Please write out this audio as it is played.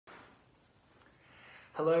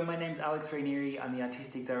Hello, my name's Alex Raineri. I'm the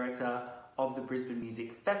Artistic Director of the Brisbane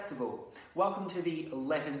Music Festival. Welcome to the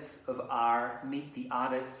 11th of our Meet the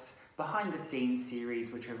Artists behind the scenes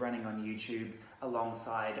series, which we're running on YouTube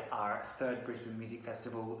alongside our 3rd Brisbane Music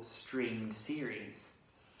Festival streamed series.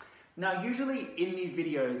 Now, usually in these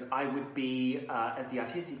videos, I would be, as the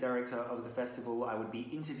Artistic Director of the festival, I would be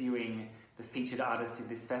interviewing the featured artists in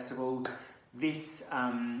this festival. This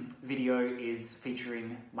video is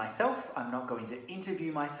featuring myself. I'm not going to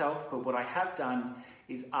interview myself, but what I have done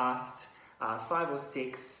is asked 5 or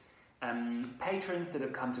 6 patrons that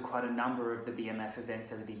have come to quite a number of the BMF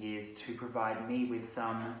events over the years to provide me with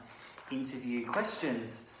some interview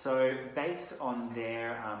questions. So based on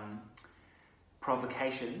their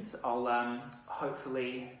provocations, I'll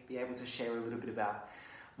hopefully be able to share a little bit about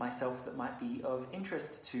myself that might be of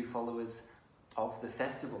interest to followers of the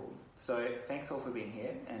festival. So thanks all for being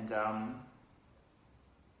here, and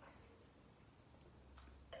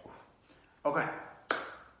okay.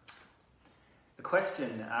 The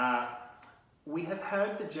question, we have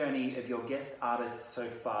heard the journey of your guest artists so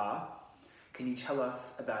far. Can you tell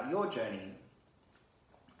us about your journey?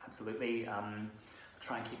 Absolutely. I'll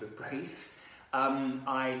try and keep it brief.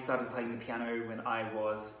 I started playing the piano when I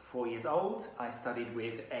was 4 years old. I studied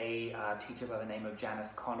with a teacher by the name of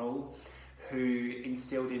Janice Connell, who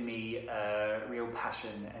instilled in me a real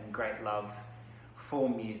passion and great love for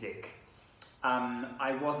music.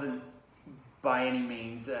 I wasn't by any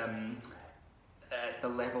means at the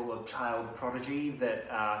level of child prodigy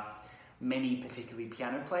that many, particularly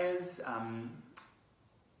piano players,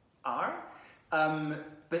 are.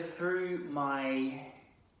 But through my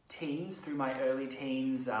teens, through my early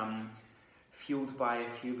teens, fueled by a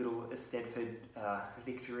few little Eisteddfod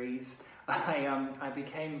victories, I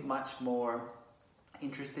became much more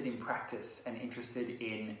interested in practice and interested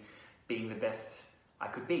in being the best I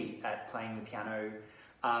could be at playing the piano.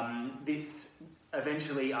 This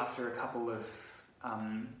eventually, after a couple of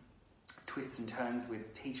twists and turns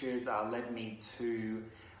with teachers, led me to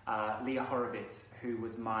Leah Horowitz, who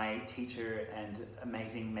was my teacher and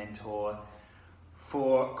amazing mentor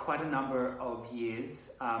for quite a number of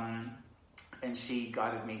years. And she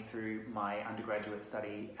guided me through my undergraduate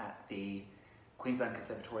study at the Queensland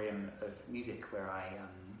Conservatorium of Music, where I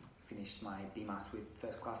finished my BMAS with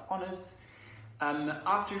first class honours.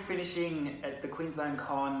 After finishing at the Queensland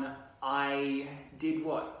Con, I did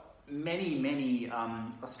what many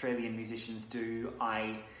Australian musicians do.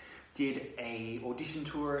 I did an audition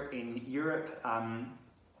tour in Europe.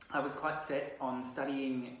 I was quite set on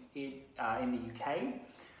studying it in the UK,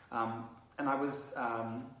 and I was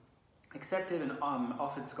accepted and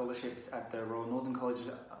offered scholarships at the Royal Northern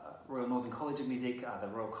College of Music, the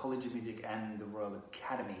Royal College of Music, and the Royal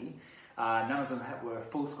Academy. None of them were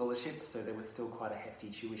full scholarships, so there was still quite a hefty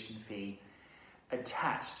tuition fee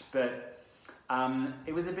attached. But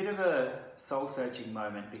it was a bit of a soul-searching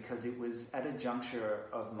moment, because it was at a juncture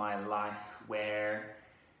of my life where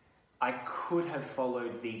I could have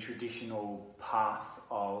followed the traditional path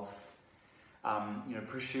of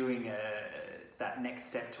pursuing that next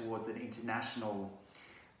step towards an international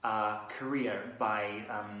career by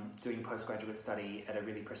doing postgraduate study at a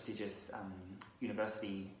really prestigious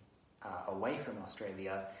university away from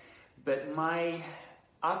Australia. But my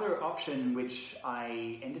other option, which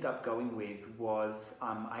I ended up going with, was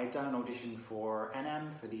I had done an audition for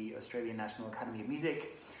ANAM, for the Australian National Academy of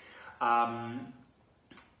Music.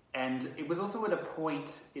 And it was also at a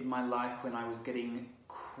point in my life when I was getting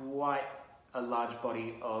quite a large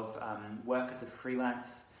body of work as a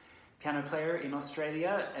freelance piano player in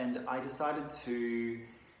Australia, and I decided to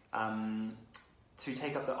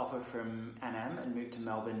take up the offer from ANAM and move to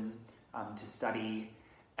Melbourne to study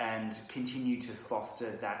and continue to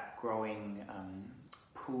foster that growing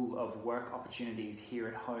pool of work opportunities here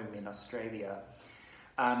at home in Australia.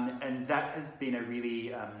 And that has been a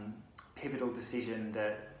really pivotal decision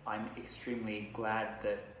that I'm extremely glad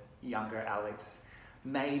that younger Alex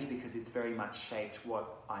made, because it's very much shaped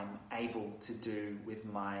what I'm able to do with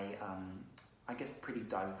my, I guess, pretty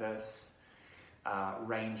diverse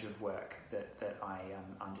range of work that I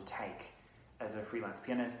undertake as a freelance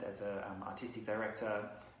pianist, as an artistic director,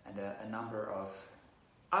 and a number of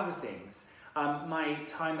other things. My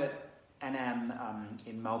time at ANAM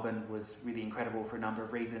in Melbourne was really incredible for a number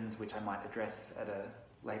of reasons, which I might address at a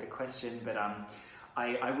later question, but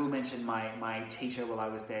I will mention my teacher while I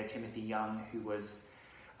was there, Timothy Young, who was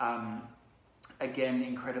again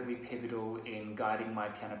incredibly pivotal in guiding my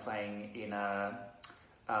piano playing in a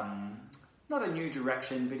not a new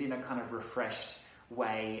direction, but in a kind of refreshed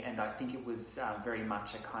way. And I think it was very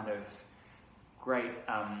much a kind of great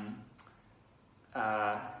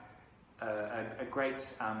a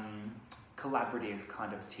great collaborative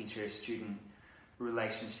kind of teacher-student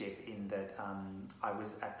relationship in that I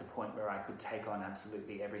was at the point where I could take on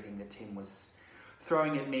absolutely everything that Tim was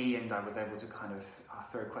throwing at me, and I was able to kind of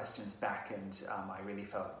throw questions back, and I really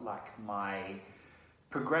felt like my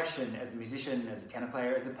progression as a musician, as a piano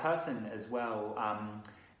player, as a person as well,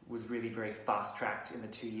 was really very fast-tracked in the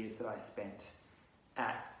 2 years that I spent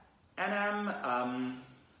at ANAM.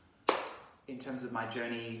 In terms of my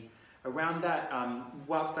journey around that,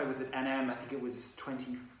 whilst I was at ANAM, I think it was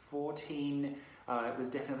 2014, it was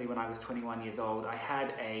definitely when I was 21 years old, I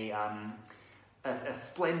had a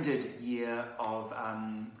splendid year of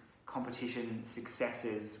competition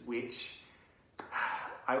successes, which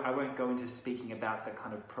I won't go into speaking about the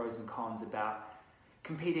kind of pros and cons about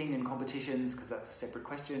competing in competitions, because that's a separate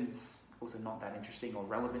question. It's also not that interesting or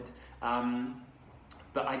relevant.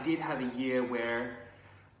 But I did have a year where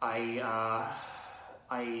I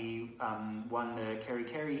won the Kerry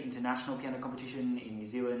Kerry International Piano Competition in New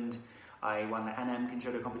Zealand. I won the ANAM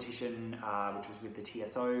Concerto Competition, which was with the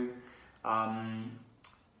TSO.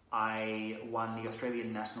 I won the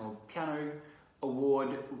Australian National Piano Award,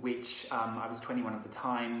 which I was 21 at the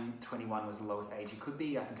time. 21 was the lowest age you could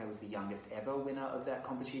be. I think I was the youngest ever winner of that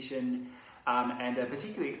competition. And a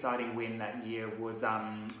particularly exciting win that year was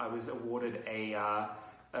I was awarded a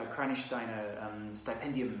Kranichsteiner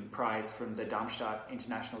Stipendium Prize from the Darmstadt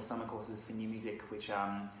International Summer Courses for New Music, which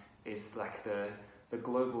is like the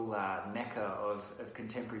global mecca of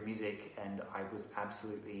contemporary music, and I was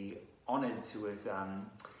absolutely honoured to have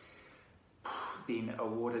been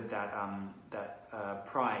awarded that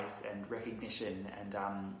prize and recognition, and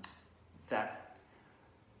that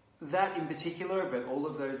in particular, but all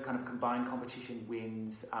of those kind of combined competition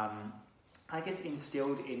wins, I guess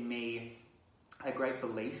instilled in me a great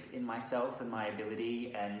belief in myself and my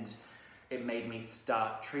ability, and it made me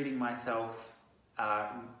start treating myself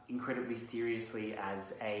incredibly seriously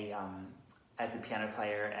as a piano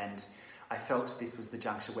player, and I felt this was the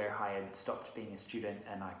juncture where I had stopped being a student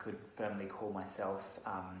and I could firmly call myself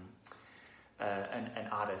an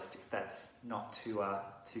artist, if that's not too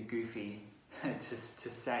goofy to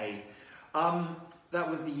say. That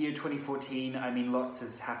was the year 2014. I mean, lots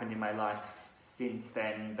has happened in my life since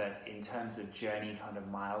then, but in terms of journey kind of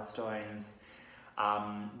milestones,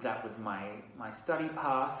 that was my study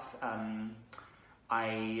path.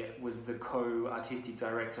 I was the co-artistic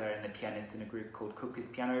director and the pianist in a group called Kupka's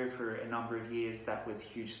Piano for a number of years. That was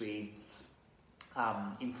hugely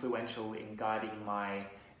influential in guiding my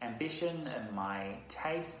ambition and my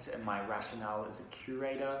tastes and my rationale as a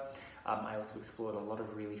curator. I also explored a lot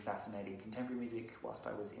of really fascinating contemporary music whilst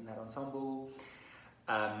I was in that ensemble.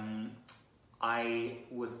 I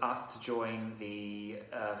was asked to join the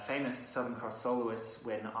famous Southern Cross Soloists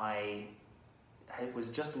when I was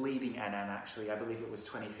just leaving ANAM, actually. I believe it was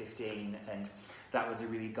 2015, and that was a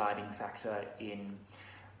really guiding factor in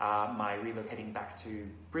my relocating back to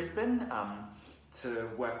Brisbane to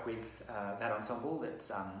work with that ensemble that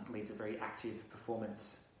leads a very active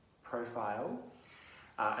performance profile.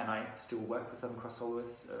 And I still work with Southern Cross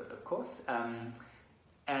Soloists, of course.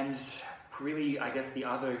 And really, I guess the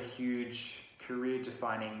other huge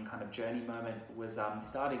career-defining kind of journey moment was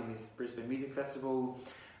starting this Brisbane Music Festival,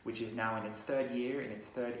 which is now in its third year, in its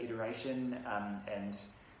third iteration, and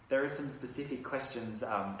there are some specific questions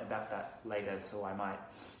about that later, so I might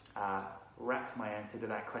wrap my answer to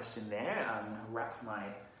that question there, wrap my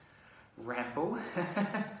ramble.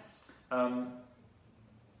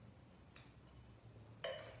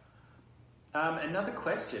 Another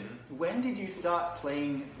question, when did you start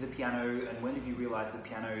playing the piano, and when did you realise that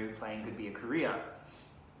piano playing could be a career?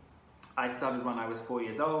 I started when I was 4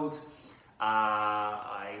 years old.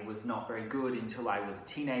 I was not very good until I was a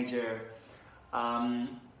teenager.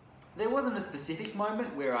 There wasn't a specific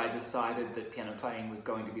moment where I decided that piano playing was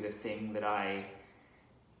going to be the thing that I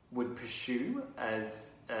would pursue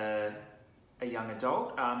as a young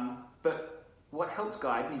adult. But what helped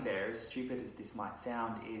guide me there, as stupid as this might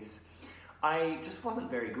sound, is I just wasn't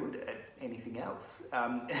very good at anything else.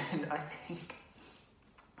 And I think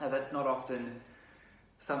that's not often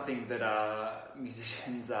something that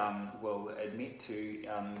musicians will admit to,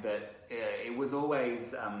 but it was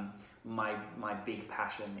always my big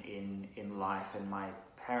passion in life, and my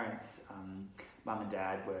parents, mum and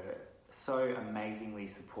dad, were so amazingly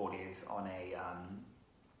supportive on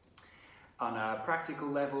a practical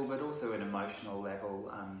level, but also an emotional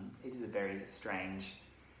level. It is a very strange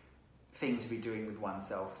thing to be doing with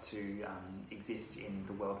oneself, to exist in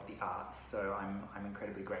the world of the arts. So I'm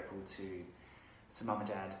incredibly grateful to mum and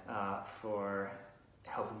dad for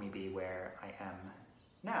helping me be where I am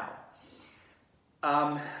now.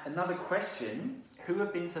 Another question, who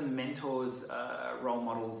have been some mentors, role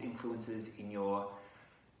models, influences in your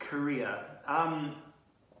career?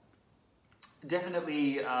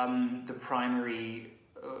 Definitely the primary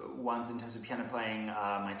ones in terms of piano playing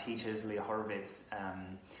are my teachers, Leah Horowitz,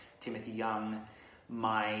 Timothy Young,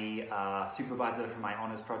 my supervisor for my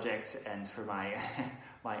honours project and for my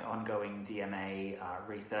my ongoing DMA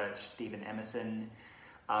research, Stephen Emerson.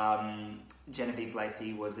 Genevieve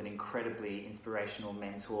Lacey was an incredibly inspirational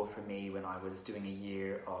mentor for me when I was doing a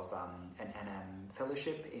year of an NM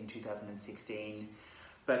fellowship in 2016.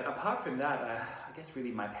 But apart from that, I guess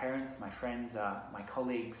really my parents, my friends, my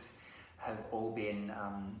colleagues have all been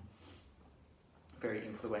very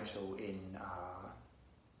influential in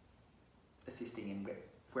assisting in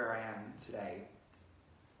where I am today.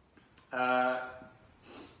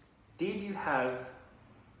 Did you have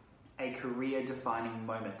a career-defining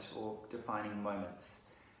moment or defining moments?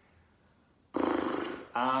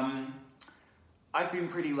 I've been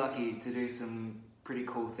pretty lucky to do some pretty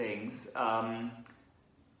cool things.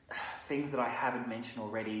 Things that I haven't mentioned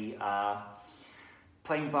already are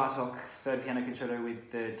playing Bartók Third Piano Concerto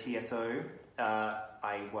with the TSO.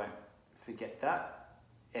 I won't forget that,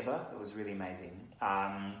 ever. It was really amazing.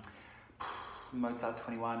 Mozart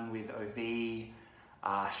 21 with OV,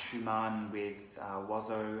 Schumann with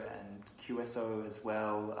Wazo and QSO as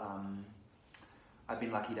well. I've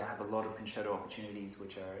been lucky to have a lot of concerto opportunities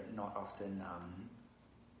which are not often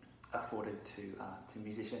afforded to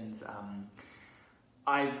musicians.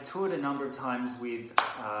 I've toured a number of times with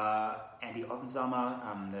Andy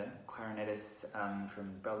Ottensamer, the clarinetist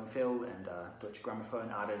from Berlin Phil and Deutsche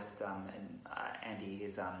Grammophon artist, and Andy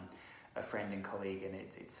is a friend and colleague, and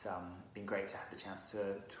it's been great to have the chance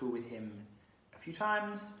to tour with him a few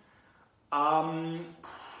times. I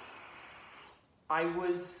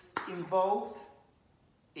was involved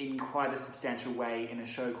in quite a substantial way in a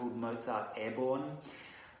show called Mozart Airborne.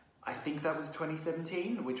 I think that was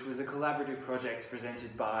 2017, which was a collaborative project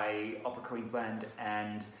presented by Opera Queensland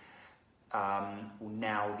and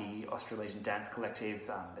now the Australasian Dance Collective,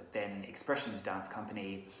 but then Expressions Dance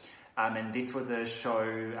Company. And this was a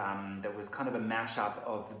show that was kind of a mashup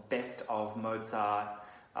of the best of Mozart,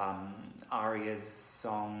 arias,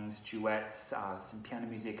 songs, duets, some piano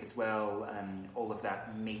music as well, and all of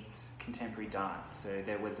that meets contemporary dance. So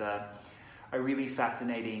there was a really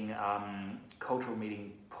fascinating cultural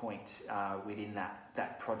meeting point within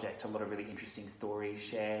that project. A lot of really interesting stories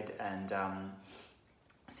shared and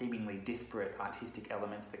seemingly disparate artistic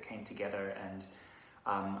elements that came together. And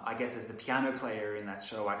I guess as the piano player in that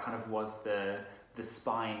show, I kind of was the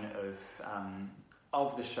spine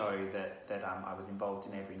of the show that I was involved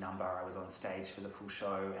in every number. I was on stage for the full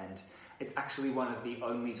show, and it's actually one of the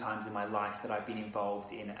only times in my life that I've been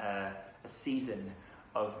involved in a season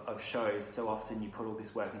of shows. So often you put all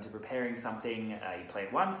this work into preparing something, you play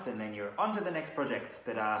it once and then you're on to the next project.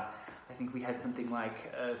 But I think we had something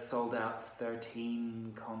like a sold out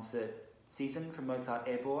 13 concert season for Mozart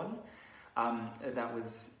Airborne. That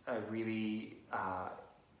was a really,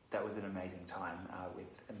 that was an amazing time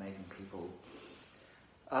with amazing people.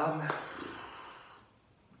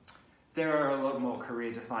 There are a lot more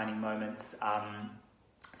career defining moments.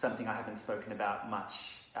 Something I haven't spoken about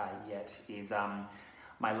much yet is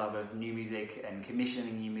my love of new music and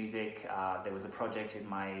commissioning new music. There was a project in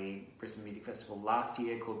my Brisbane Music Festival last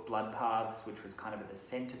year called Blood Paths, which was kind of at the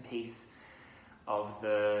centerpiece of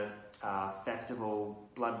the festival.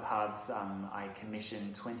 Blood Paths, I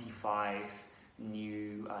commissioned 25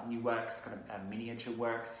 new works, kind of miniature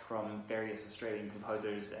works from various Australian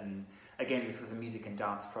composers. And again, this was a music and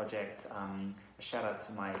dance project. A shout out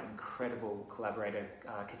to my incredible collaborator,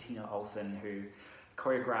 Katina Olsen, who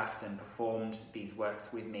choreographed and performed these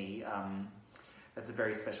works with me. That's a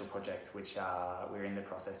very special project, which we're in the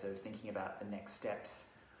process of thinking about the next steps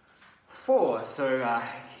for. So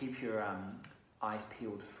keep your eyes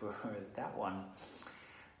peeled for that one.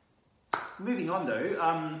 Moving on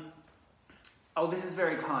though, oh, this is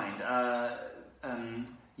very kind.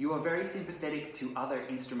 You are very sympathetic to other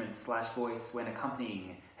instruments / voice when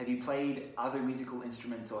accompanying. Have you played other musical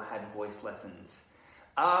instruments or had voice lessons?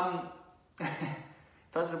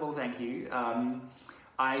 First of all, thank you.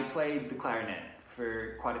 I played the clarinet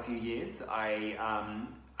for quite a few years. I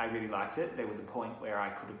really liked it. There was a point where I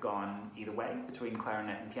could have gone either way between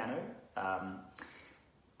clarinet and piano.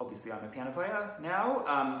 Obviously, I'm a piano player now.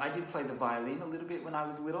 I did play the violin a little bit when I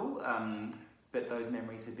was little, but those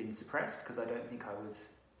memories have been suppressed because I don't think I was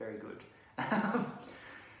very good.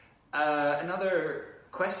 Another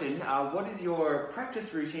question, what is your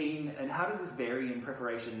practice routine and how does this vary in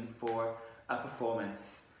preparation for a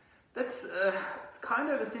performance? That's it's kind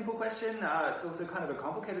of a simple question. It's also kind of a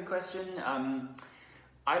complicated question.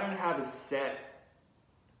 I don't have a set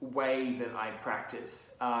way that I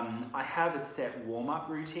practice. I have a set warm-up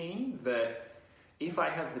routine that if I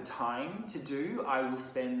have the time to do, I will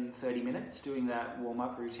spend 30 minutes doing that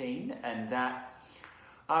warm-up routine, and that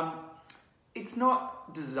it's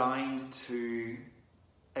not designed to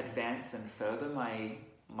advance and further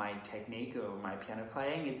my technique or my piano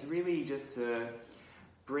playing. It's really just to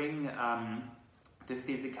bring the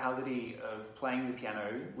physicality of playing the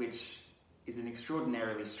piano, which is an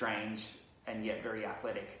extraordinarily strange and yet very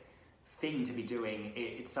athletic thing to be doing.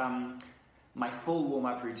 It's my full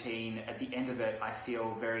warm-up routine. At the end of it, I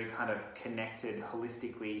feel very kind of connected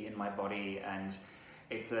holistically in my body, and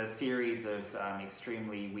it's a series of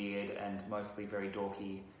extremely weird and mostly very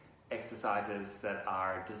dorky exercises that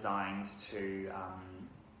are designed to,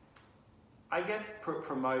 I guess,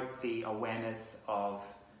 promote the awareness of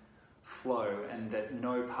flow, and that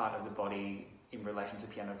no part of the body in relation to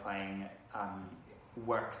piano playing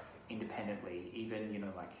works independently. Even, you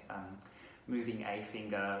know, like moving a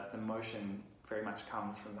finger, the motion very much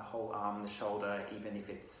comes from the whole arm, the shoulder, even if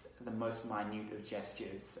it's the most minute of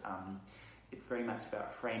gestures. It's very much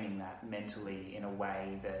about framing that mentally in a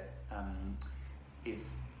way that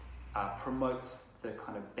promotes the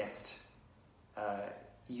kind of best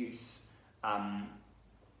use.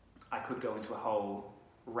 I could go into a whole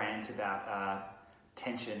rant about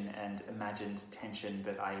tension and imagined tension,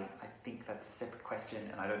 but I think that's a separate question,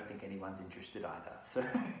 and I don't think anyone's interested either. So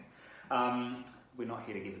we're not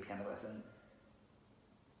here to give a piano lesson.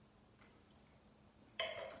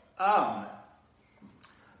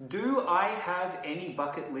 Do I have any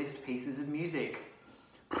bucket list pieces of music?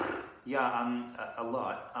 Yeah, a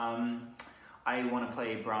lot. I want to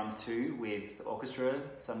play Brahms 2 with orchestra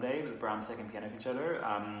someday, with the Brahms Second Piano Concerto.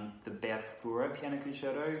 The Bert Fura Piano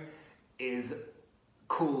Concerto is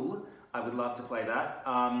cool. I would love to play that.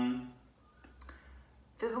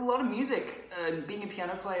 There's a lot of music. Being a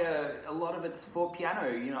piano player, a lot of it's for piano.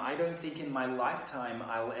 You know, I don't think in my lifetime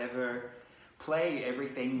I'll ever play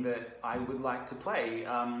everything that I would like to play.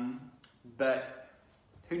 But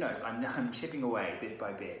who knows? I'm chipping away bit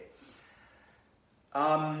by bit.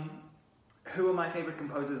 Who are my favorite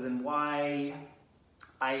composers and why?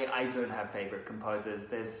 I don't have favorite composers.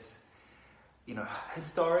 There's, you know,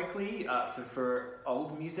 historically, so for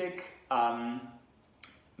old music,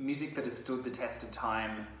 music that has stood the test of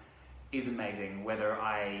time is amazing, whether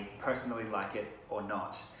I personally like it or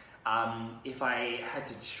not. If I had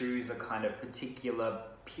to choose a kind of particular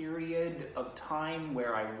period of time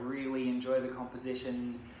where I really enjoy the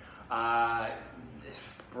composition,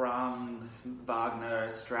 Brahms, Wagner,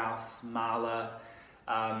 Strauss, Mahler,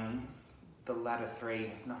 the latter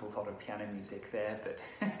three, not a lot of piano music there, but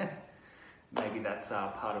maybe that's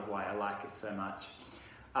part of why I like it so much.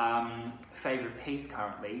 Favourite piece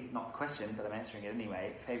currently, not the question, but I'm answering it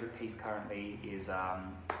anyway. Favourite piece currently is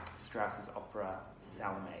Strauss's opera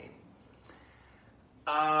Salome.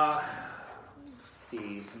 Let's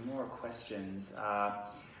see, some more questions.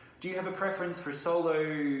 Do you have a preference for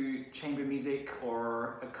solo chamber music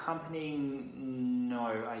or accompanying? No,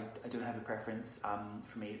 I don't have a preference.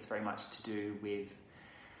 For me, it's very much to do with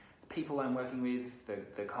the people I'm working with,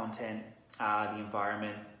 the content, the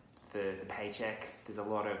environment, the paycheck. There's a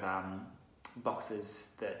lot of boxes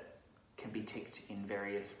that can be ticked in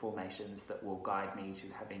various formations that will guide me to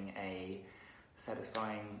having a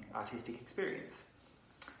satisfying artistic experience.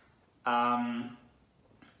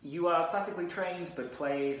 You are classically trained but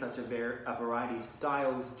play such a variety of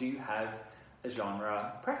styles. Do you have a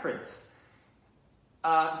genre preference?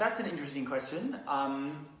 That's an interesting question.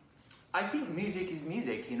 I think music is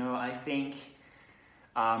music, you know. I think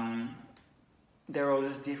they're all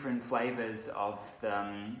just different flavors of,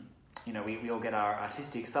 you know, we all get our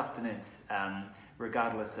artistic sustenance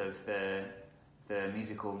regardless of the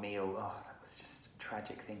musical meal. Oh, that was just a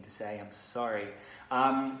tragic thing to say, I'm sorry.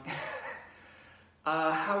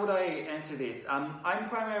 How would I answer this? I'm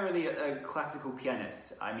primarily a classical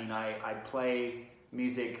pianist. I mean, I play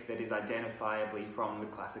music that is identifiably from the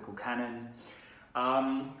classical canon.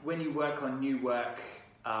 When you work on new work,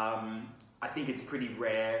 I think it's pretty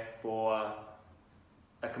rare for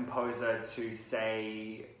a composer to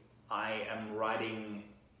say, I am writing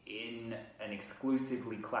in an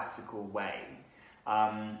exclusively classical way.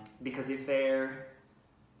 Because if they're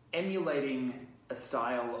emulating a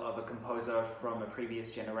style of a composer from a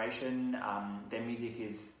previous generation, their music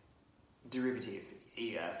is derivative,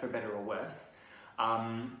 for better or worse.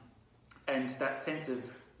 And that sense of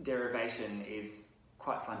derivation is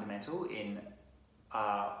quite fundamental in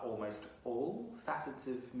almost all facets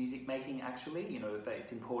of music making, actually. You know, that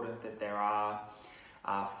it's important that there are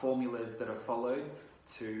formulas that are followed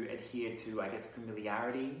to adhere to, I guess,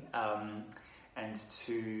 familiarity, and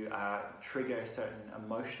to trigger certain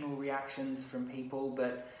emotional reactions from people.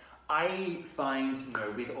 But I find, you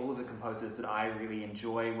know, with all of the composers that I really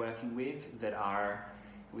enjoy working with that are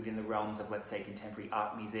within the realms of, let's say, contemporary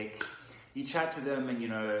art music, you chat to them and, you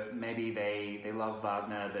know, maybe they love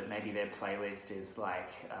Wagner, but maybe their playlist is like,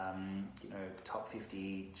 you know, top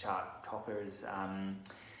 50 chart toppers.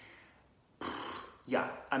 Yeah,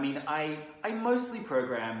 I mean, I mostly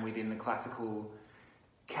program within the classical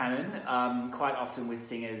canon. Quite often with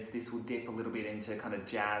singers, this will dip a little bit into kind of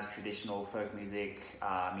jazz, traditional folk music,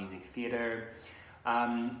 music theatre.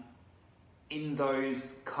 In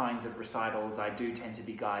those kinds of recitals, I do tend to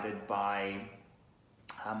be guided by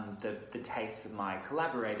the tastes of my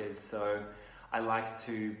collaborators. So I like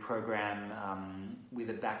to program with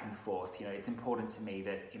a back and forth. You know, it's important to me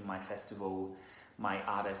that in my festival, my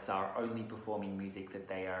artists are only performing music that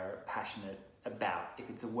they are passionate about. If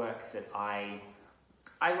it's a work that I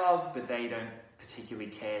love, but they don't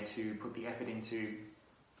particularly care to put the effort into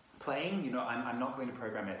playing, you know, I'm not going to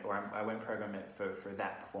program it, or I won't program it for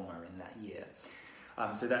that performer in that year.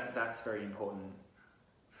 So that's very important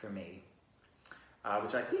for me,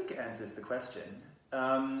 which I think answers the question.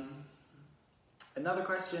 Another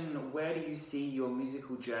question, where do you see your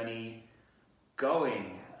musical journey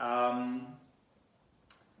going?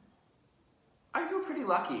 I feel pretty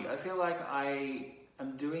lucky. I feel like I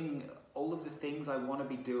am doing all of the things I want to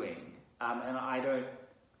be doing, and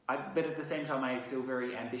but at the same time I feel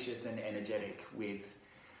very ambitious and energetic with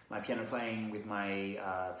my piano playing, with my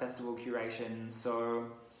festival curation.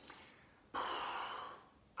 So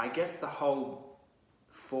I guess the whole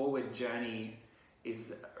forward journey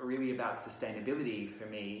is really about sustainability for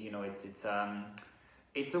me. You know, it's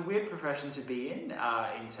a weird profession to be in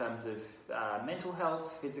terms of mental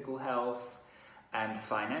health, physical health, and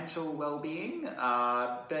financial well-being,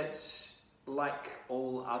 but like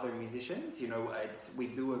all other musicians, you know, we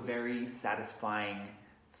do a very satisfying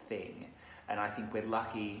thing, and I think we're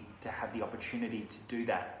lucky to have the opportunity to do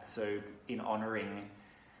that. So in honouring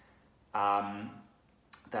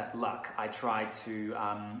that luck, I try to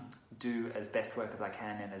do as best work as I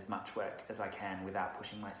can and as much work as I can without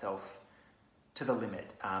pushing myself to the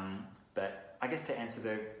limit. But I guess to answer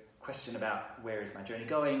the question about where is my journey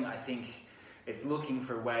going, I think it's looking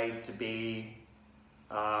for ways to be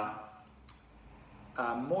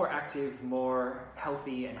more active, more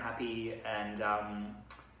healthy and happy, and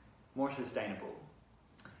more sustainable.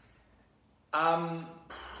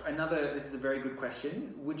 This is a very good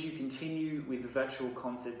question. Would you continue with virtual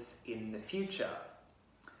concerts in the future?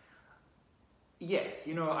 Yes,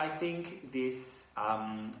 you know, I think this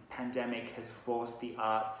pandemic has forced the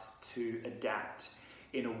arts to adapt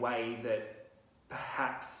in a way that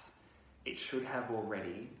perhaps it should have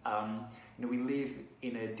already. You know, we live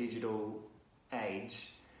in a digital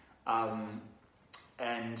age,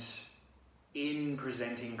 and in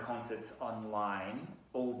presenting concerts online,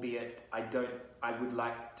 albeit I would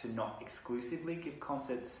like to not exclusively give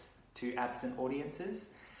concerts to absent audiences.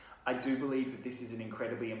 I do believe that this is an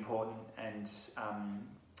incredibly important and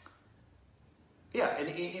an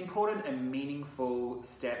important and meaningful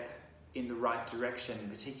step in the right direction,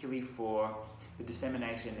 particularly for the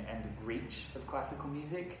dissemination and the reach of classical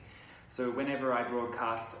music. So whenever I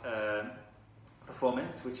broadcast a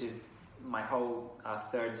performance, which is my whole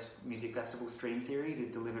third music festival stream series is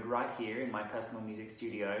delivered right here in my personal music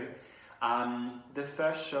studio. The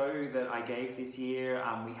first show that I gave this year,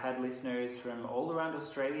 we had listeners from all around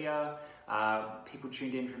Australia, people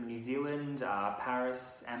tuned in from New Zealand,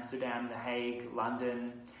 Paris, Amsterdam, The Hague,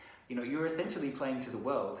 London. You know, you're essentially playing to the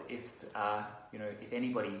world. If if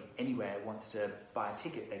anybody anywhere wants to buy a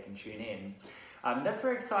ticket, they can tune in. That's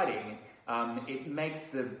very exciting. It makes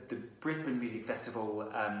the Brisbane Music Festival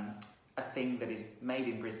a thing that is made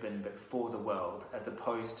in Brisbane but for the world, as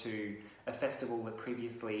opposed to a festival that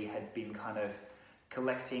previously had been kind of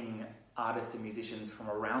collecting artists and musicians from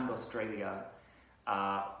around Australia,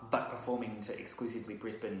 but performing to exclusively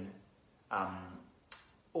Brisbane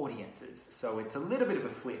audiences. So it's a little bit of a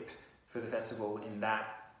flip for the festival in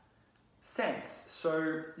that sense.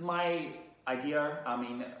 So my idea, I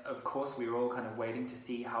mean, of course, we're all kind of waiting to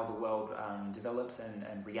see how the world develops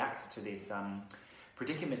and reacts to this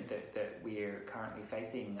predicament that we're currently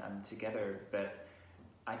facing together. But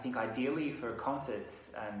I think ideally for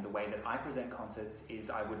concerts, and the way that I present concerts is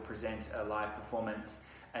I would present a live performance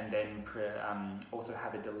and then also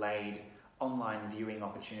have a delayed online viewing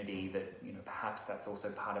opportunity that, you know, perhaps that's also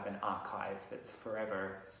part of an archive that's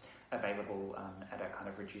forever available at a kind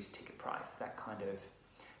of reduced ticket price. That kind of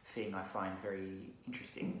thing I find very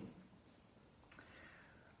interesting.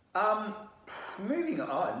 Moving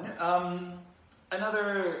on,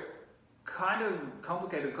 another kind of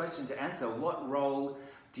complicated question to answer. What role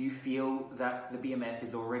do you feel that the BMF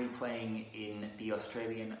is already playing in the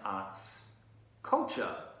Australian arts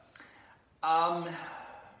culture?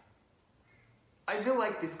 I feel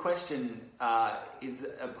like this question is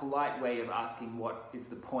a polite way of asking what is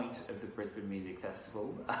the point of the Brisbane Music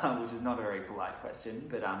Festival, which is not a very polite question,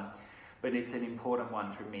 but it's an important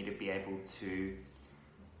one for me to be able to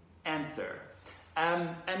answer.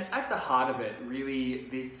 And at the heart of it, really,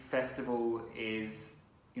 this festival is,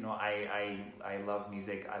 you know, I love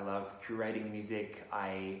music, I love curating music,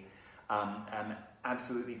 I am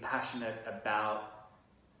absolutely passionate about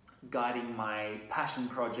guiding my passion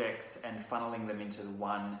projects and funneling them into the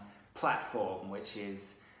one platform, which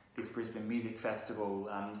is this Brisbane Music Festival.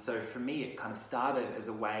 So for me, it kind of started as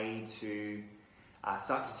a way to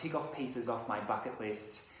start to tick off pieces off my bucket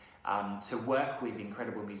list, to work with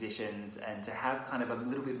incredible musicians and to have kind of a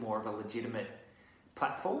little bit more of a legitimate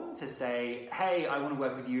platform to say, hey, I want to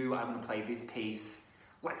work with you, I want to play this piece,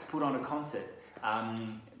 let's put on a concert.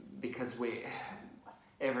 Because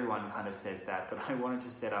everyone kind of says that, but I wanted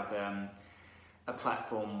to set up a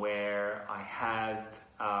platform where I have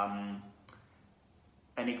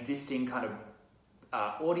an existing kind of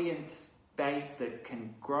audience base that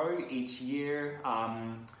can grow each year,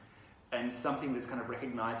 and something that's kind of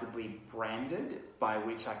recognizably branded, by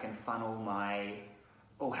which I can funnel my,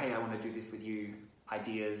 oh hey, I want to do this with you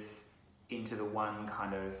ideas into the one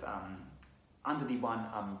kind of, under the one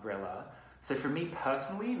umbrella. So for me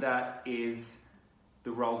personally, that is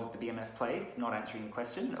the role that the BMF plays, not answering the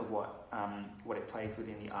question of what it plays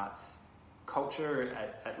within the arts culture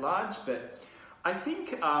at large. But I think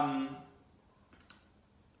to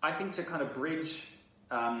kind of bridge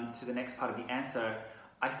to the next part of the answer,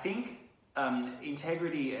 I think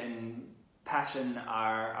integrity and passion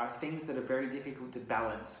are things that are very difficult to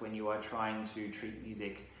balance when you are trying to treat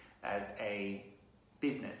music as a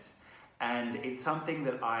business. And it's something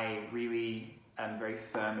that I really am very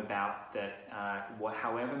firm about, that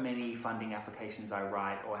however many funding applications I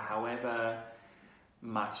write, or however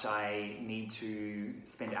much I need to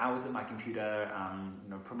spend hours at my computer,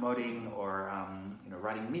 promoting or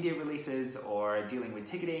writing media releases or dealing with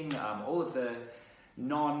ticketing, all of the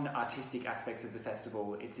non-artistic aspects of the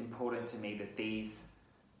festival, it's important to me that these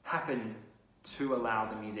happen to allow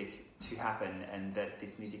the music to happen, and that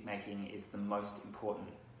this music making is the most important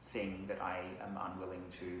thing that I am unwilling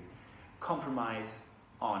to compromise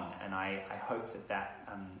on. And I hope that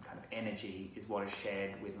kind of energy is what is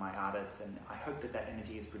shared with my artists, and I hope that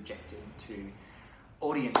energy is projected to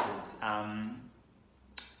audiences.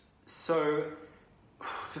 So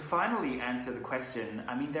to finally answer the question,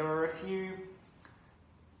 I mean, there are a few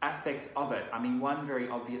aspects of it. I mean, one very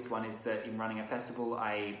obvious one is that in running a festival,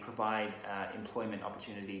 I provide employment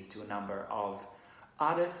opportunities to a number of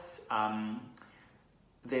artists.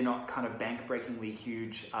 They're not kind of bank-breakingly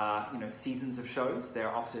huge, seasons of shows.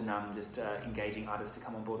 They're often just engaging artists to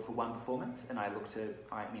come on board for one performance, and I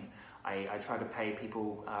try to pay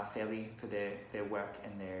people fairly for their work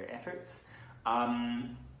and their efforts.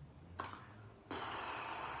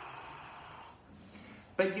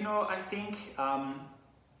 But I think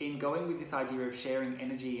in going with this idea of sharing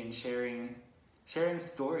energy and sharing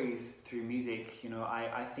stories through music,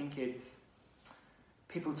 I think it's,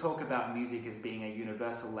 people talk about music as being a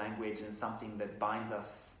universal language and something that binds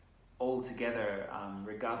us all together,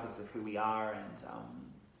 regardless of who we are and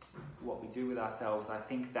what we do with ourselves. I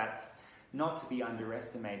think that's not to be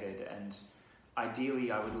underestimated, and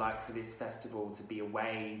ideally I would like for this festival to be a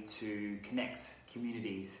way to connect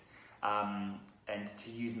communities, and to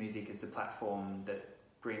use music as the platform that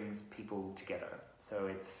brings people together. So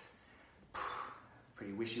it's a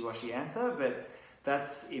pretty wishy-washy answer, but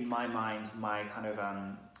that's, in my mind, my kind of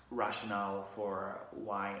rationale for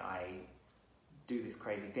why I do this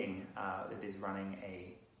crazy thing that is running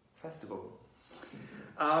a festival.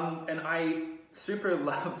 And I super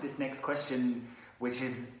love this next question, which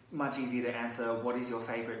is much easier to answer. What is your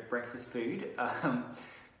favorite breakfast food?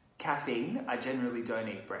 Caffeine. I generally don't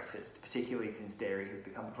eat breakfast, particularly since dairy has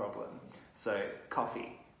become a problem. So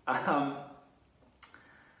coffee.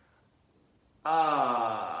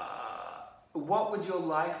 What would your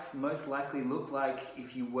life most likely look like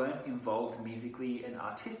if you weren't involved musically and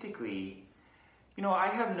artistically? I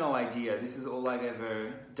have no idea. This is all I've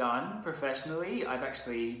ever done professionally. I've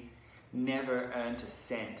actually never earned a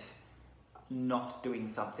cent not doing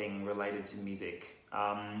something related to music.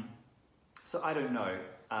 So I don't know.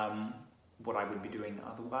 what I would be doing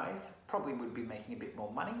otherwise. Probably would be making a bit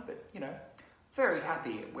more money, but you know, very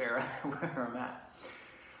happy where I'm at.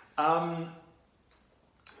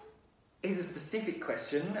 Here's a specific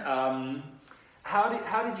question. How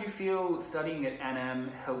did you feel studying at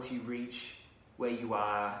ANAM helped you reach where you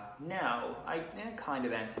are now? I kind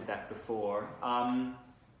of answered that before.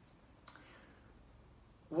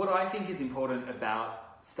 What I think is important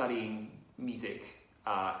about studying music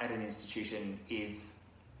at an institution is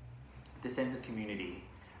the sense of community,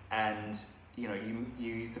 and you know,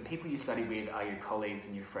 the people you study with are your colleagues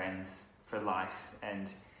and your friends for life,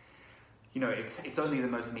 and you know, it's only the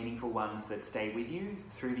most meaningful ones that stay with you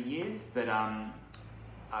through the years. But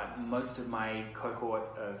most of my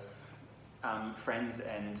cohort of friends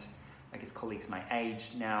and I guess colleagues my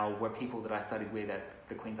age now were people that I studied with at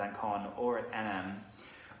the Queensland Con or at ANAM.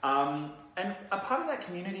 And a part of that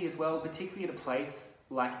community as well, particularly at a place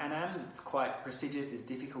like ANAM, it's quite prestigious, it's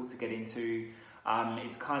difficult to get into.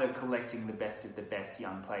 It's kind of collecting the best of the best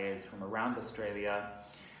young players from around Australia.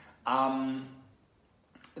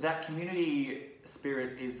 That community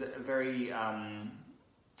spirit is very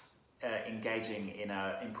engaging in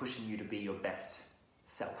pushing you to be your best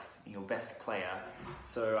self, your best player.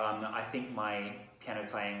 So I think my piano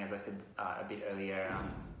playing, as I said a bit earlier,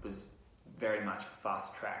 was very much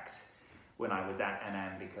fast-tracked when I was at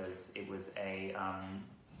ANAM, because it was a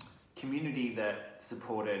community that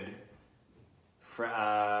supported for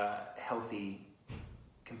healthy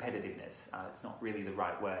competitiveness. It's not really the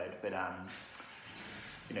right word, but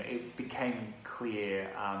you know, it became clear,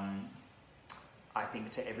 I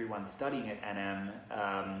think, to everyone studying at ANAM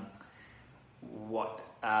what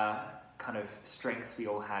kind of strengths we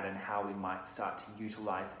all had and how we might start to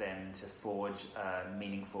utilize them to forge a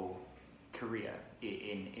meaningful career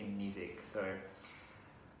in music. So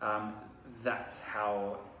that's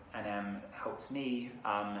how ANAM helped me,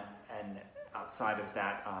 and outside of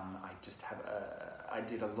that, I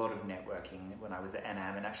did a lot of networking when I was at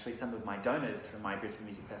ANAM, and actually some of my donors from my Brisbane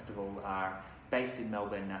Music Festival are based in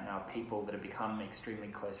Melbourne now, people that have become extremely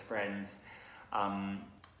close friends, and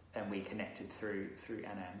we connected through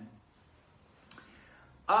ANAM.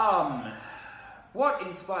 What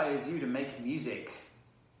inspires you to make music?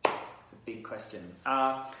 It's a big question.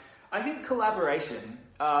 I think collaboration.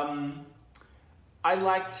 I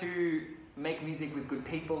like to make music with good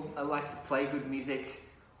people. I like to play good music.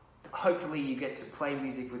 Hopefully you get to play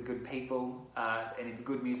music with good people, and it's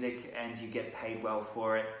good music and you get paid well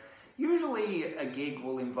for it. Usually a gig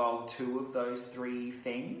will involve 2 of those 3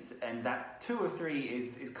 things, and that 2 or 3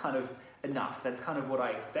 is kind of enough. That's kind of what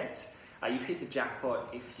I expect. You've hit the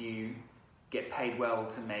jackpot if you get paid well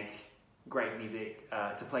to make great music,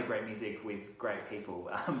 to play great music with great people.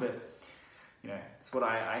 But you know, it's what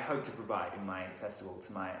I hope to provide in my festival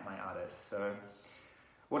to my artists. So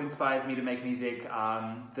what inspires me to make music?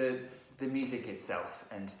 The music itself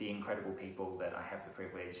and the incredible people that I have the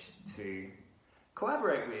privilege to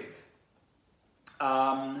collaborate with.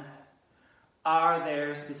 Are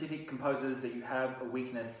there specific composers that you have a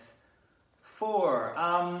weakness for?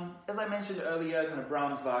 As I mentioned earlier, kind of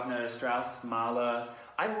Brahms, Wagner, Strauss, Mahler.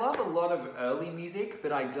 I love a lot of early music,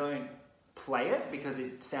 but I don't play it because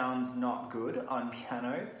it sounds not good on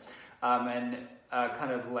piano. And a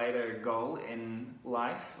kind of later goal in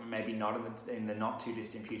life, maybe not in the not too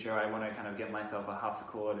distant future, I want to kind of get myself a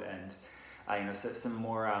harpsichord and you know, some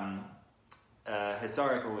more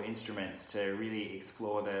historical instruments to really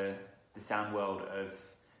explore the sound world of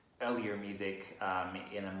earlier music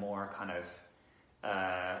in a more kind of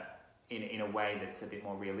in a way that's a bit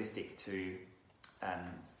more realistic to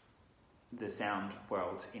the sound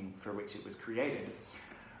world for which it was created.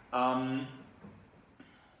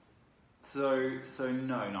 So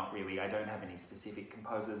no, not really. I don't have any specific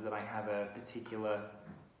composers that I have a particular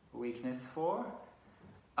weakness for.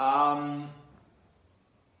 How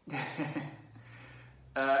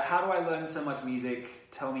do I learn so much music?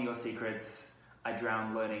 Tell me your secrets. I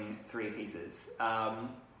drown learning 3 pieces.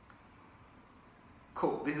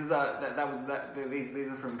 Cool. This is these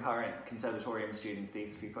are from current conservatorium students.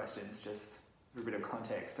 These few questions, just for a bit of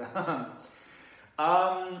context.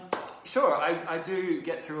 Sure. I do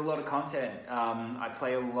get through a lot of content. I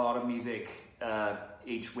play a lot of music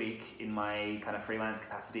each week in my kind of freelance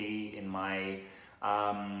capacity, in my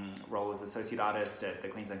role as associate artist at the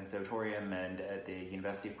Queensland Conservatorium and at the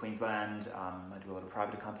University of Queensland. I do a lot of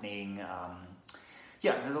private accompanying.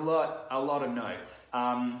 Yeah, there's a lot of notes.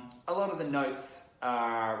 A lot of the notes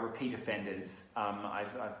are repeat offenders.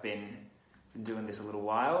 I've been doing this a little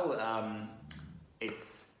while.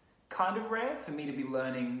 It's kind of rare for me to be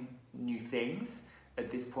learning new things at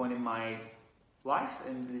this point in my life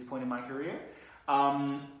and at this point in my career.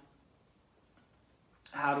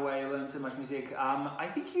 How do I learn so much music? I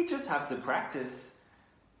think you just have to practice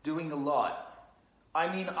doing a lot.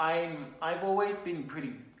 I mean, I've always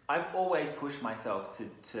pushed myself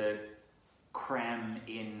to cram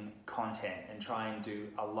in content and try and do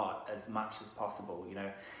a lot, as much as possible, you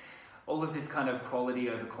know. All of this kind of quality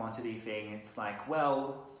over quantity thing, it's like,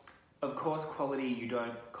 well, of course quality you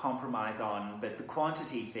don't compromise on, but the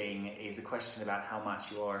quantity thing is a question about how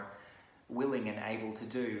much you're willing and able to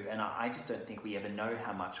do, and I just don't think we ever know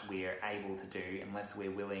how much we're able to do unless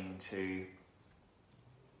we're willing to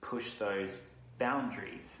push those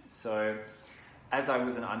boundaries. So as I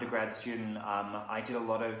was an undergrad student, I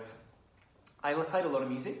played a lot of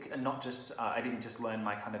music, and not just, I didn't just learn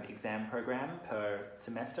my kind of exam program per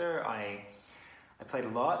semester. I played a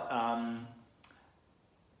lot,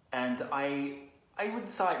 and I would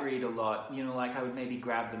sight read a lot, you know, like I would maybe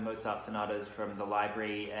grab the Mozart sonatas from the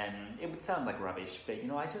library, and it would sound like rubbish, but you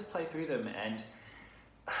know, I just play through them. And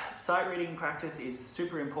sight reading practice is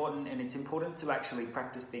super important, and it's important to actually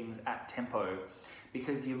practice things at tempo,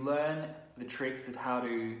 because you learn the tricks of how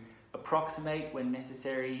to approximate when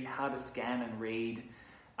necessary, how to scan and read,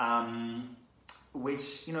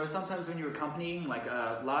 which, you know, sometimes when you're accompanying, like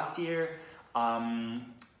last year,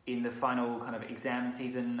 in the final kind of exam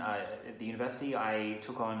season at the university, I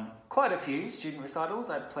took on quite a few student recitals.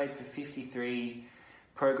 I played for 53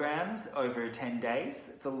 programs over 10 days.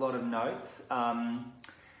 It's a lot of notes.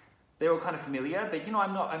 They're all kind of familiar, but you know,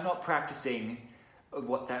 I'm not practicing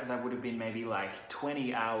what that would have been maybe like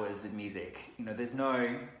 20 hours of music. You know, there's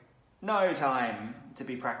no time to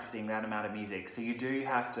be practicing that amount of music. So you do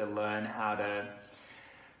have to learn how to,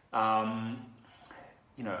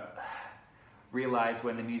 you know, realize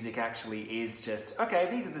when the music actually is just, okay,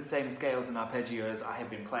 these are the same scales and arpeggios I have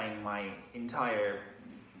been playing my entire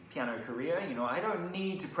piano career. You know, I don't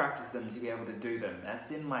need to practice them to be able to do them. That's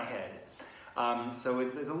in my head. So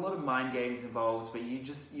there's a lot of mind games involved, but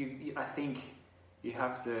I think you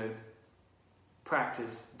have to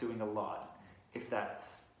practice doing a lot, if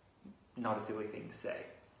that's not a silly thing to say.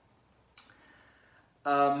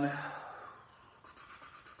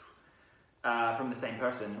 From the same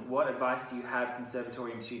person, what advice do you have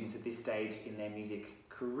conservatorium students at this stage in their music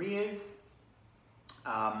careers?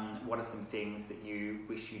 What are some things that you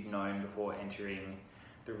wish you'd known before entering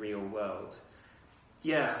the real world?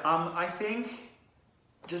 Yeah, I think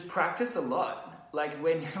just practice a lot. Like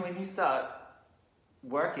when you start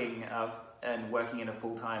working and working in a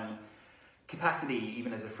full-time capacity,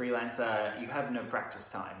 even as a freelancer, you have no practice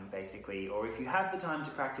time, basically. Or if you have the time to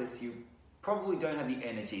practice, you probably don't have the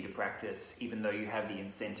energy to practice, even though you have the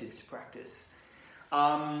incentive to practice.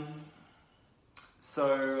 I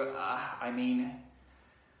mean,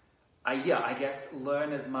 I guess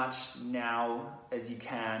learn as much now as you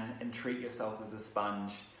can and treat yourself as a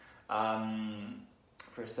sponge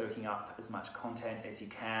for soaking up as much content as you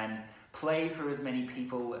can. Play for as many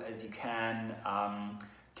people as you can.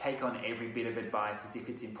 Take on every bit of advice as if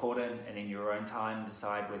it's important, and in your own time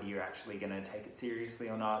decide whether you're actually going to take it seriously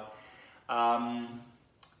or not. I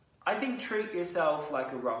think treat yourself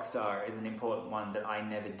like a rock star is an important one that I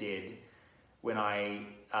never did when I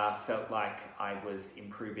felt like I was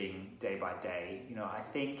improving day by day. You know, I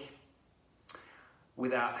think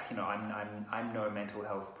without, you know, I'm no mental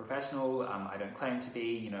health professional. I don't claim to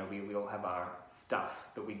be. You know, we all have our stuff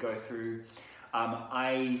that we go through.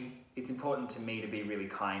 It's important to me to be really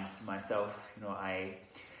kind to myself. You know,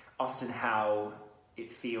 often how it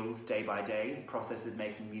feels day by day, the process of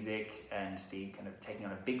making music and the kind of taking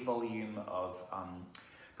on a big volume of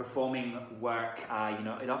performing work, you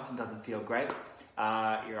know, it often doesn't feel great.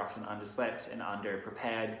 You're often underslept and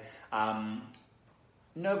underprepared.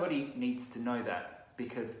 Nobody needs to know that,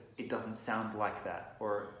 because it doesn't sound like that.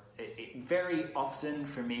 Or very often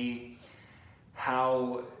for me,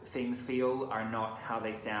 how things feel are not how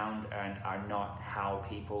they sound and are not how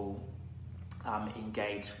people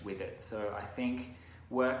engage with it. So I think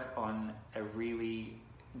work on a really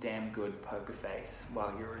damn good poker face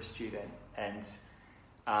while you're a student, and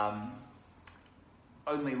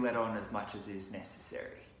only let on as much as is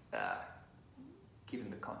necessary, given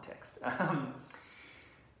the context.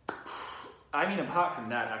 I mean, apart from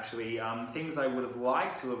that, actually, things I would have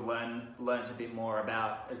liked to have learned a bit more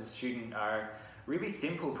about as a student are really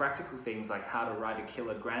simple, practical things like how to write a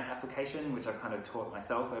killer grant application, which I kind of taught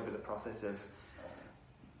myself over the process of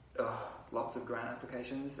lots of grant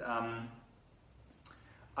applications.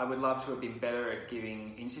 I would love to have been better at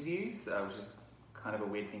giving interviews, which is kind of a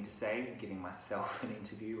weird thing to say, giving myself an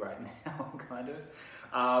interview right now, kind of.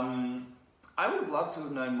 I would have loved to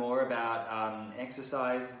have known more about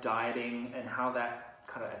exercise, dieting, and how that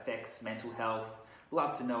kind of affects mental health.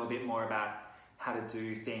 Love to know a bit more about how to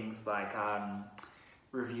do things like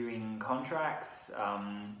reviewing contracts,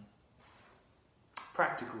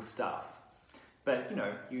 practical stuff. But you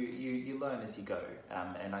know, you learn as you go,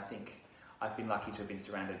 and I think I've been lucky to have been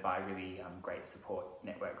surrounded by really great support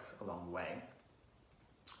networks along the way.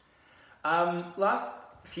 Last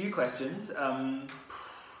few questions.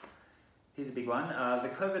 Here's a big one. The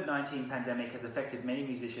COVID-19 pandemic has affected many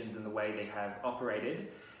musicians in the way they have operated.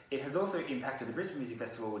 It has also impacted the Brisbane Music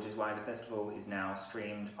Festival, which is why the festival is now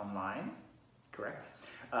streamed online. Correct.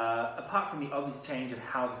 Apart from the obvious change of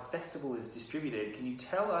how the festival is distributed, can you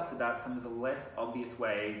tell us about some of the less obvious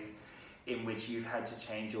ways in which you've had to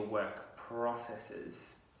change your work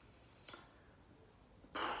processes?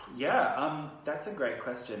 Yeah, that's a great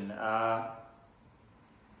question.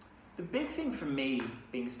 The big thing for me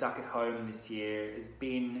being stuck at home this year has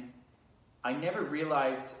been I never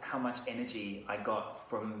realized how much energy I got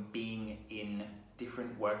from being in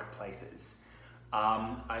different workplaces.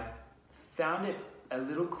 I've found it a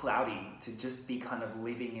little cloudy to just be kind of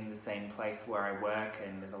living in the same place where I work,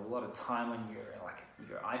 and there's a lot of time on your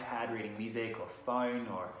iPad reading music, or phone,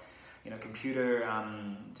 or computer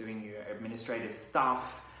doing your administrative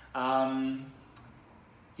stuff.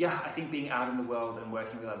 Yeah, I think being out in the world and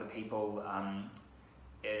working with other people,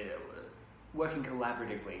 working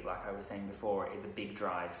collaboratively, like I was saying before, is a big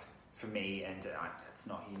drive for me, and that's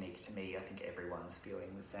not unique to me. I think everyone's feeling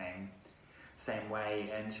the same way.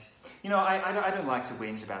 And I don't like to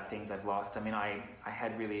whinge about things I've lost. I mean, I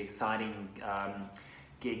had really exciting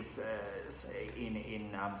gigs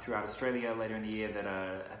in throughout Australia later in the year that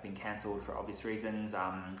have been cancelled for obvious reasons.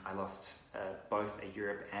 I lost both a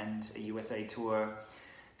Europe and a USA tour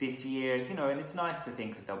this year, and it's nice to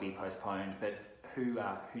think that they'll be postponed, but who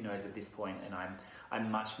knows at this point? And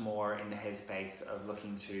I'm much more in the headspace of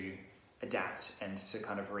looking to adapt and to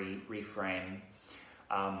kind of reframe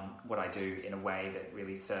what I do in a way that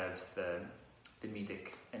really serves the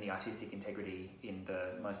music and the artistic integrity in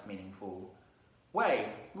the most meaningful way.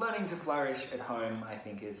 Learning to flourish at home, I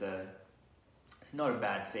think, it's not a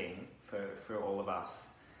bad thing for all of us.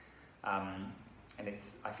 And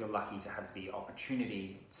I feel lucky to have the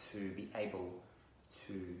opportunity to be able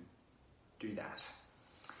to do that.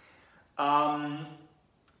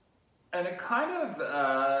 And a kind of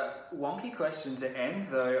wonky question to end,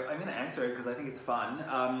 though, I'm going to answer it because I think it's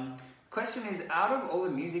fun. Question is, out of all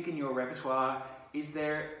the music in your repertoire, is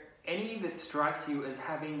there any that strikes you as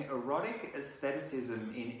having erotic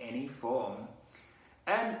aestheticism in any form?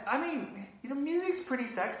 And I mean, music's pretty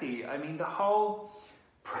sexy. I mean, the whole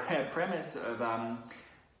premise of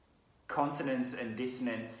consonance and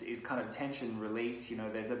dissonance is kind of tension release.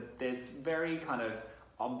 There's very kind of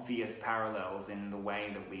obvious parallels in the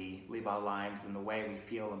way that we live our lives and the way we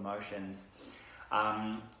feel emotions.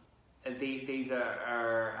 These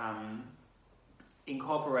are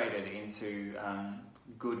incorporated into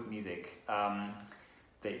good music.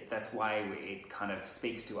 That's why it kind of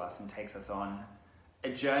speaks to us and takes us on a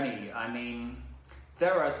journey. I mean,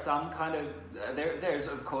 there are some kind of, there's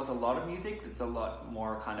of course a lot of music that's a lot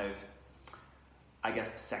more kind of, I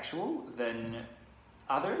guess, sexual than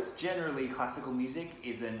others. Generally, classical music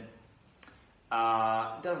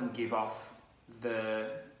doesn't give off the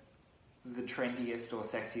trendiest or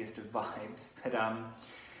sexiest of vibes, but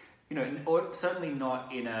or certainly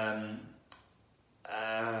not in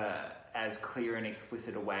as clear and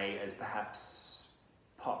explicit a way as perhaps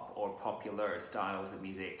pop or popular styles of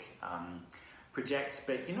music projects.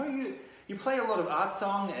 But you play a lot of art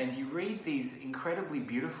song and you read these incredibly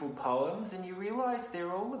beautiful poems and you realize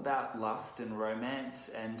they're all about lust and romance,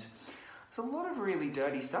 and there's a lot of really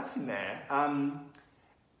dirty stuff in there.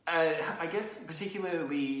 I guess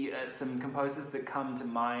particularly some composers that come to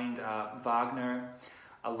mind are Wagner,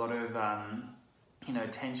 a lot of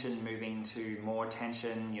tension moving to more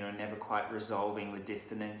tension, never quite resolving the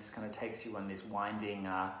dissonance, kind of takes you on this winding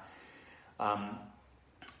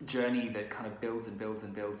journey that kind of builds and builds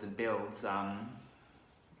and builds and builds.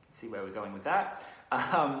 See where we're going with that.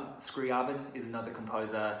 Scriabin is another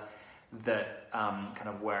composer that kind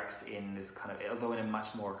of works in this kind of, although in a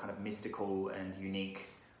much more kind of mystical and unique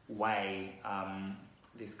way,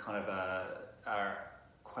 this kind of are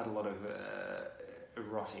quite a lot of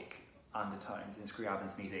erotic undertones in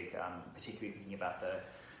Scriabin's music, particularly thinking about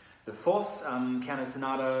the fourth piano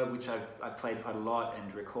sonata, which I've played quite a lot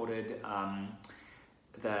and recorded.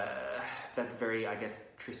 That's very, I guess,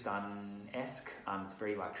 Tristan-esque. It's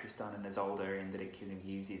very like Tristan and Isolde in that it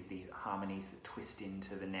uses these harmonies that twist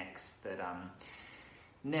into the next that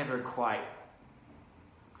never quite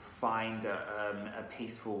find a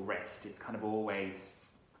peaceful rest. It's kind of always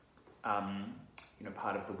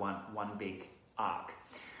part of the one big arc.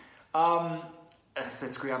 for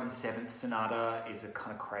Scriabin's 7th sonata is a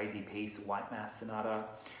kind of crazy piece, white mass sonata.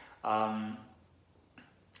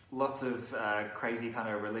 Lots of crazy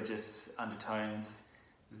kind of religious undertones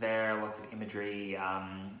there, lots of imagery,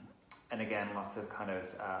 and again, lots of kind of,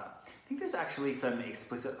 I think there's actually some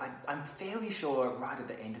explicit, I'm fairly sure right at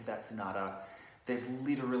the end of that sonata, there's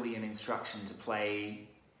literally an instruction to play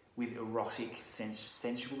with erotic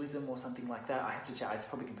sensualism or something like that. I have to check, it's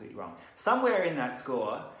probably completely wrong. Somewhere in that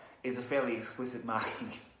score is a fairly explicit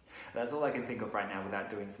marking. That's all I can think of right now without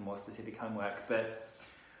doing some more specific homework. But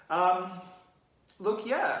look,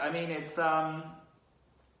 yeah, I mean, it's,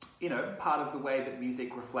 you know, part of the way that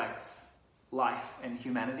music reflects life and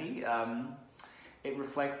humanity. It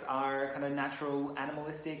reflects our kind of natural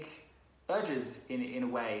animalistic urges in a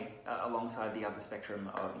way, alongside the other spectrum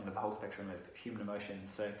of, you know, the whole spectrum of human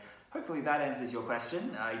emotions. So hopefully that answers your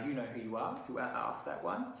question. You know who you are, who asked that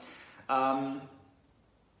one.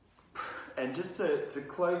 And just to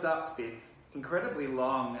close up this incredibly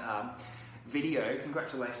long video,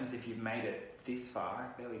 congratulations if you've made it this far. I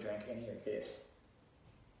barely drank any of this.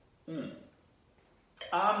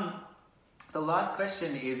 The last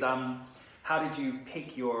question is, how did you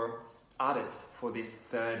pick your artists for this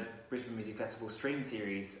 3rd Brisbane Music Festival stream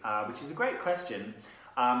series? Which is a great question.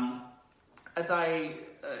 As I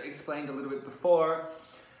explained a little bit before,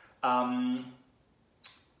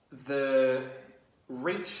 the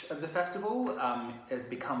reach of the festival has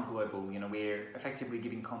become global. You know, we're effectively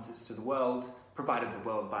giving concerts to the world, provided the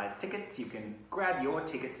world buys tickets. You can grab your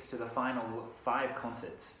tickets to the final 5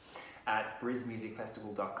 concerts at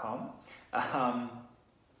brismusicfestival.com.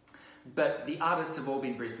 But the artists have all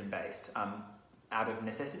been Brisbane based, out of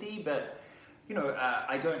necessity, but you know,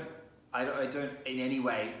 I don't in any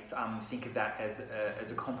way think of that as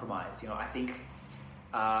a compromise. You know, I think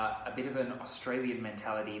a bit of an Australian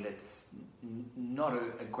mentality that's not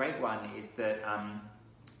a great one is that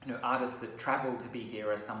you know, artists that travel to be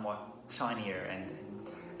here are somewhat shinier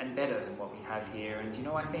and better than what we have here. And you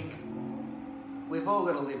know, I think we've all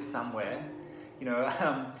got to live somewhere. You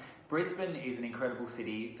know, Brisbane is an incredible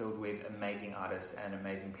city filled with amazing artists and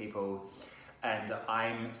amazing people. And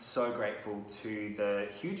I'm so grateful to the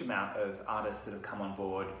huge amount of artists that have come on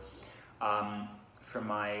board from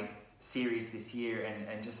my series this year,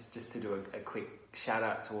 and just to do a quick shout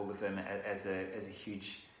out to all of them as a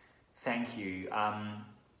huge thank you.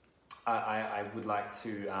 I would like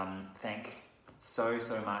to thank so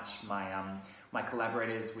much my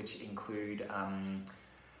collaborators, which include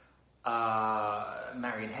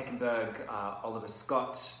Marion Heckenberg, Oliver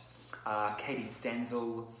Scott, Katie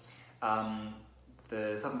Stenzel,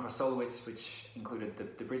 the Southern Cross Soloists, which included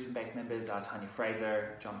the Brisbane-based members, Tanya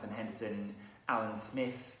Fraser, Jonathan Henderson, Alan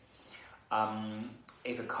Smith,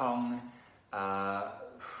 Eva Kong,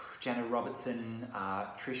 Jenna Robertson,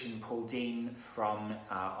 Trish and Paul Dean from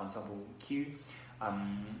Ensemble Q,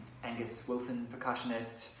 Angus Wilson,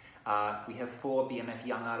 percussionist. We have 4 BMF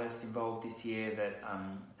young artists involved this year that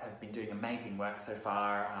have been doing amazing work so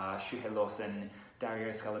far. Shuhei Lawson,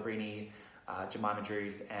 Dario Scalabrini, Jemima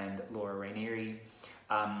Drews and Laura Raineri.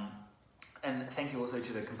 And thank you also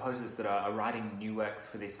to the composers that are writing new works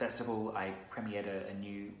for this festival. I premiered a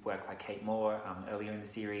new work by Kate Moore earlier in the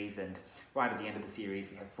series, and right at the end of the series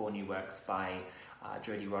we have 4 new works by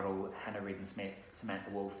Jodie Roddle, Hannah Reardon-Smith, Samantha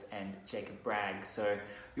Wolf and Jacob Bragg. So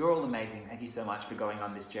you're all amazing. Thank you so much for going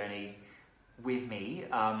on this journey with me.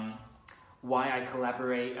 Why I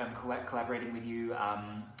collaborating with you,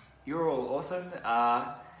 you're all awesome.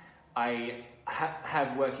 I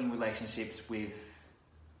have working relationships with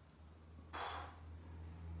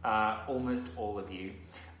almost all of you,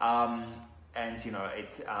 and you know,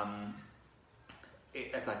 it's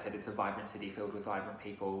as I said, it's a vibrant city filled with vibrant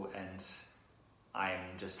people, and I'm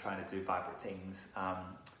just trying to do vibrant things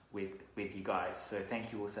with you guys. So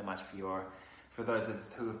thank you all so much for those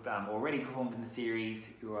who have already performed in the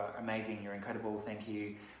series. You are amazing, you're incredible. Thank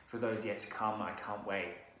you. For those yet to come, I can't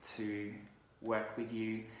wait to work with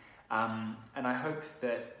you, and I hope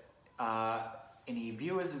that any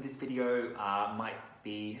viewers of this video might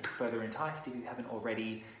be further enticed, if you haven't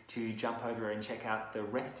already, to jump over and check out the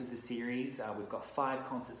rest of the series. We've got 5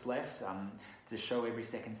 concerts left. It's a show every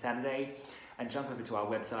second Saturday. And jump over to our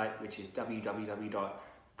website, which is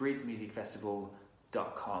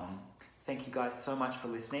www.brismusicfestival.com. Thank you guys so much for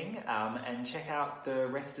listening, and check out the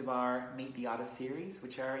rest of our Meet the Artist series,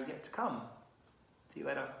 which are yet to come. See you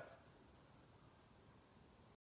later.